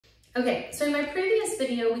Okay, so in my previous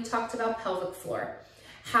video, we talked about pelvic floor,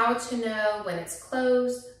 how to know when it's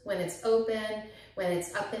closed, when it's open, when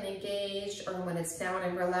it's up and engaged, or when it's down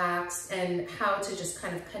and relaxed, and how to just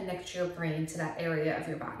kind of connect your brain to that area of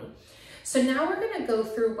your body. So now we're gonna go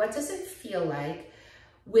through what does it feel like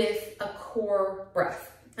with a core breath.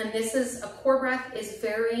 And this is, a core breath is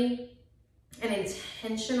an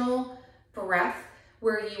intentional breath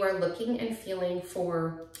where you are looking and feeling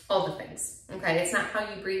for all the things, okay? It's not how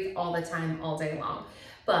you breathe all the time, all day long,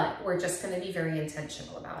 but we're just gonna be very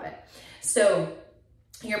intentional about it. So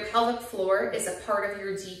your pelvic floor is a part of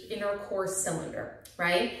your deep inner core cylinder,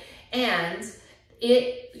 right? And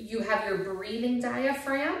you have your breathing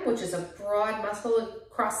diaphragm, which is a broad muscle,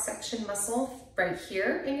 cross-section muscle right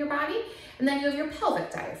here in your body. And then you have your pelvic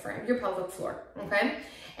diaphragm, your pelvic floor, okay?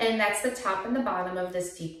 And that's the top and the bottom of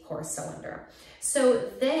this deep core cylinder. So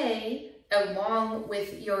they, along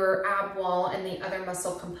with your ab wall and the other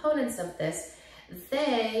muscle components of this,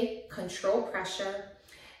 they control pressure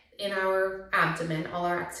in our abdomen. All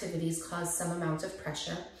our activities cause some amount of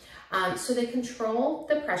pressure. So they control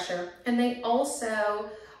the pressure, and they also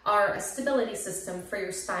are a stability system for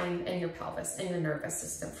your spine and your pelvis and your nervous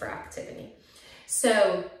system for activity.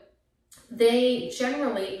 So they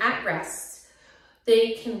generally, at rest,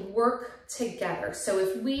 they can work together. So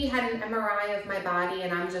if we had an MRI of my body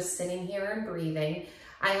and I'm just sitting here and breathing,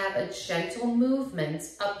 I have a gentle movement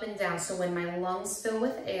up and down. So when my lungs fill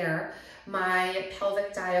with air, my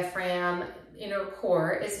pelvic diaphragm, inner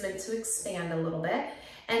core is meant to expand a little bit.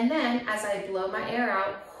 And then as I blow my air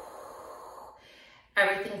out,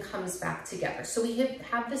 everything comes back together. So we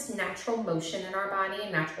have this natural motion in our body, a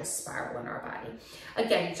natural spiral in our body.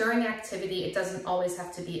 Again, during activity, it doesn't always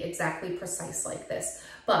have to be exactly precise like this,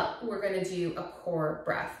 but we're gonna do a core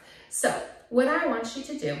breath. So what I want you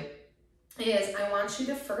to do is I want you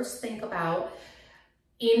to first think about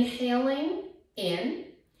inhaling in,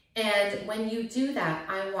 and when you do that,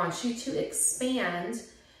 I want you to expand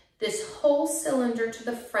this whole cylinder to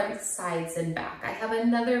the front, sides, and back. I have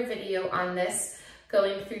another video on this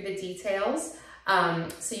going through the details,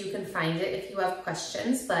 so you can find it if you have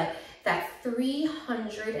questions, but that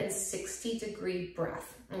 360-degree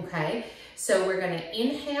breath, okay? So we're gonna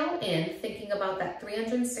inhale in, thinking about that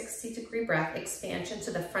 360-degree breath, expansion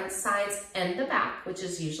to the front, sides, and the back, which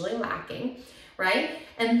is usually lacking, right?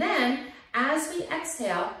 And then as we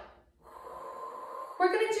exhale,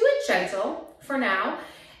 we're gonna do it gentle for now,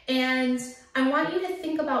 and I want you to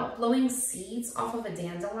think about blowing seeds off of a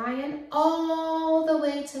dandelion all the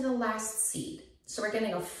way to the last seed. So we're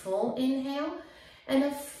getting a full inhale and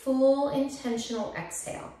a full intentional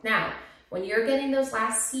exhale. Now, when you're getting those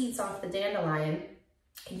last seeds off the dandelion,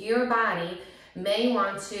 your body may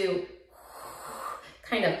want to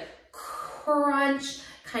kind of crunch,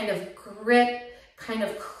 kind of grip, kind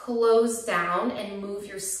of close down and move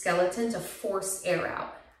your skeleton to force air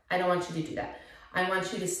out. I don't want you to do that. I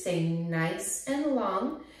want you to stay nice and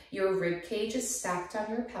long. Your rib cage is stacked on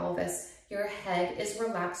your pelvis. Your head is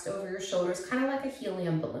relaxed over your shoulders, kind of like a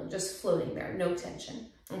helium balloon, just floating there, no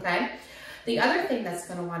tension, okay? The other thing that's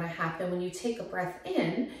gonna wanna happen when you take a breath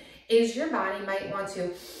in is your body might want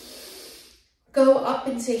to go up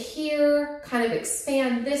into here, kind of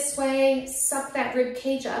expand this way, suck that rib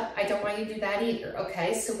cage up. I don't want you to do that either,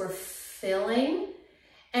 okay? So we're filling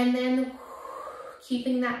and then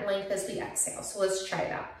keeping that length as we exhale. So let's try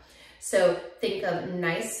it out. So think of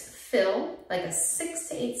nice fill, like a 6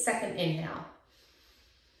 to 8 second inhale.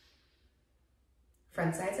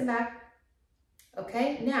 Front, sides, and back.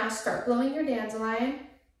 Okay, now start blowing your dandelion.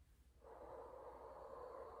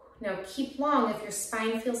 Now keep long if your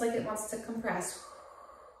spine feels like it wants to compress.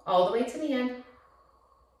 All the way to the end.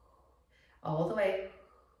 All the way.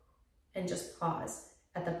 And just pause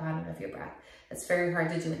at the bottom of your breath. It's very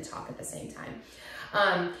hard to do and talk at the same time.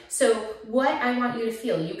 So what I want you to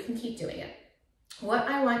feel, you can keep doing it. What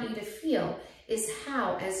I want you to feel is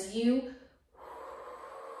how, as you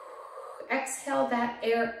exhale that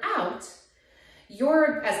air out,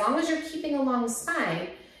 as long as you're keeping a long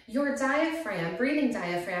spine, your diaphragm, breathing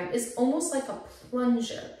diaphragm, is almost like a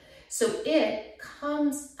plunger. So it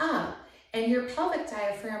comes up and your pelvic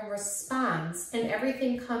diaphragm responds and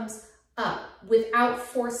everything comes up without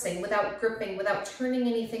forcing, without gripping, without turning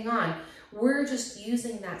anything on. We're just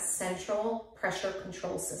using that central pressure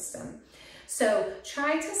control system. So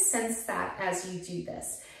try to sense that as you do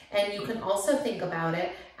this. And you can also think about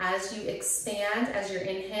it as you expand, as you're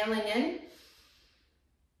inhaling in.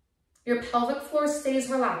 Your pelvic floor stays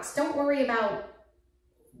relaxed. Don't worry about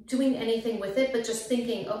doing anything with it, but just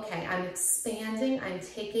thinking, okay, I'm expanding, I'm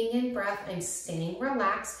taking in breath, I'm staying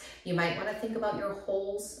relaxed. You might want to think about your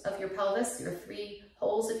holes of your pelvis, your 3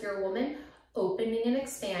 holes if you're a woman, opening and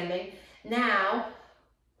expanding. Now,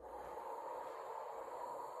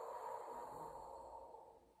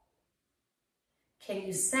 can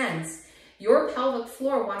you sense your pelvic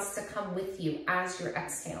floor wants to come with you as you're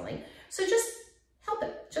exhaling? So just help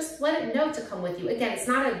it. Just let it know to come with you. Again, it's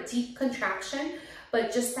not a deep contraction,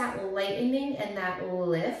 but just that lightening and that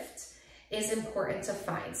lift is important to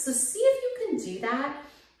find. So see if you can do that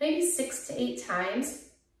maybe 6 to 8 times.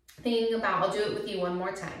 Thinking about, I'll do it with you one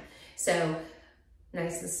more time. So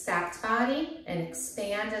nice and stacked body, and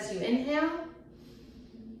expand as you inhale.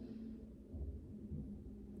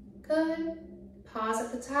 Good. Pause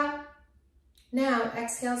at the top. Now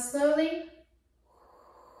exhale slowly.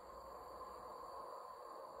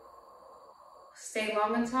 Stay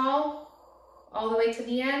long and tall, all the way to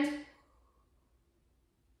the end.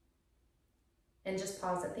 And just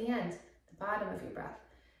pause at the end, the bottom of your breath,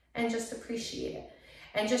 and just appreciate it.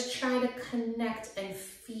 And just try to connect and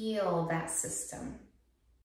feel that system.